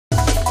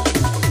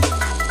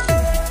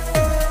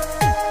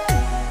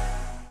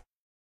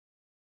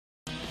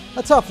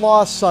A tough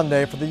loss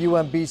Sunday for the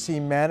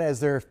UMBC men as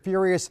their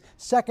furious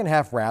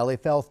second-half rally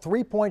fell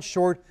 3 points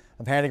short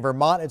of handing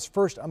Vermont its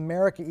first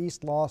America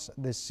East loss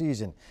this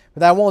season.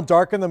 But that won't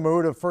darken the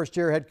mood of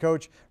first-year head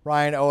coach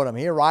Ryan Odom.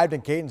 He arrived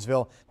in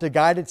Catonsville to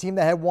guide a team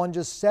that had won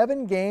just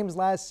 7 games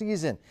last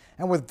season.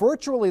 And with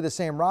virtually the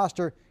same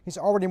roster, he's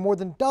already more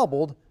than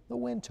doubled the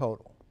win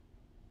total.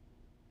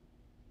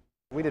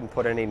 We didn't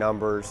put any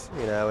numbers,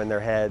 in their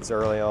heads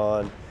early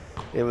on.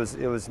 It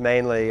was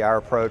mainly, our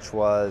approach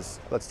was,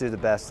 let's do the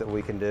best that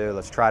we can do.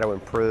 Let's try to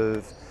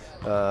improve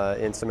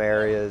in some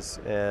areas.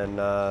 And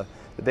the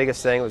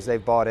biggest thing was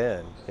they've bought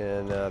in,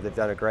 and they've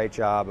done a great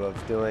job of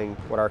doing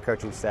what our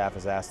coaching staff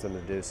has asked them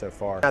to do so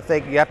far. I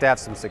think you have to have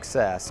some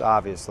success,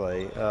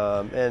 obviously.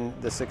 And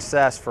the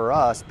success for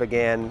us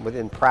began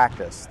within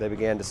practice. They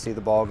began to see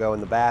the ball go in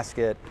the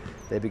basket.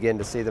 They began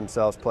to see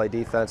themselves play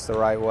defense the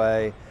right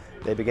way.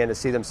 They began to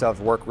see themselves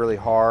work really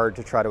hard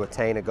to try to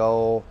attain a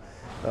goal.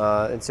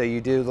 And so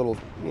you do little,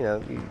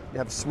 you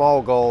have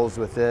small goals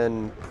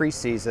within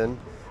preseason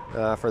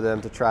for them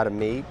to try to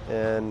meet.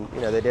 And,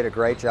 they did a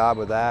great job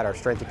with that. Our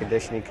strength and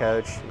conditioning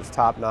coach was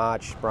top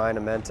notch. Brian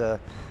Odom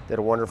did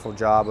a wonderful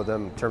job with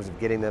them in terms of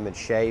getting them in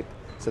shape.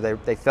 So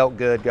they felt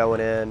good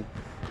going in.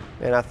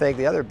 And I think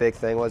the other big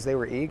thing was they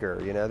were eager.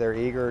 They're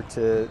eager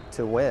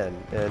to win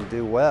and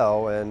do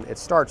well, and it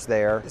starts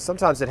there.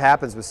 Sometimes it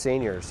happens with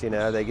seniors.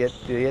 They get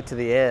to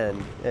the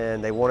end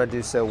and they want to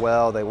do so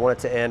well. They want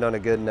it to end on a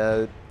good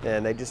note,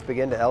 and they just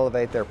begin to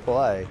elevate their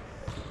play.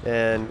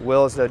 And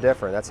Will is no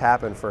different. That's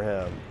happened for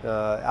him.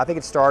 I think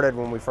it started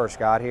when we first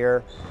got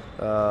here.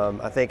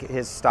 I think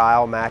his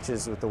style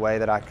matches with the way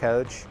that I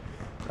coach,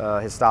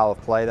 his style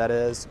of play, that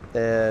is.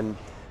 And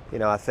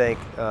I think,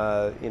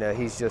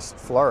 he's just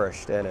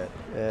flourished in it,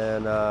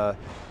 and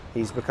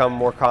he's become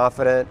more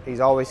confident. He's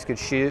always could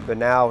shoot, but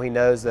now he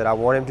knows that I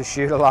want him to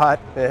shoot a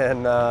lot,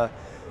 and,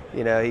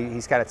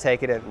 he's kind of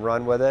taken it and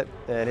run with it.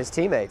 And his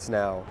teammates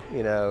now,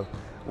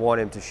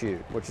 want him to shoot,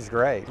 which is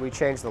great. We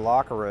changed the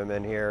locker room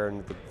in here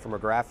and from a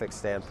graphic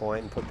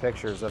standpoint and put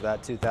pictures of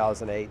that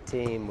 2008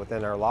 team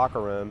within our locker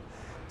room.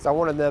 So I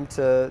wanted them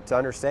to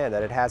understand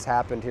that it has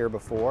happened here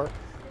before.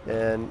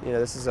 And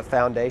this is a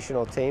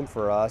foundational team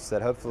for us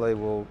that hopefully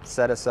will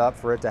set us up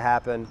for it to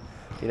happen,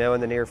 in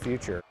the near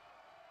future.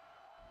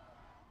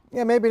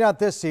 Yeah, maybe not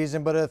this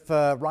season, but if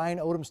Ryan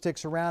Odom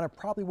sticks around, it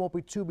probably won't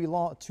be too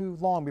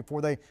long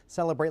before they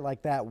celebrate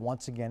like that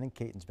once again in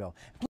Catonsville.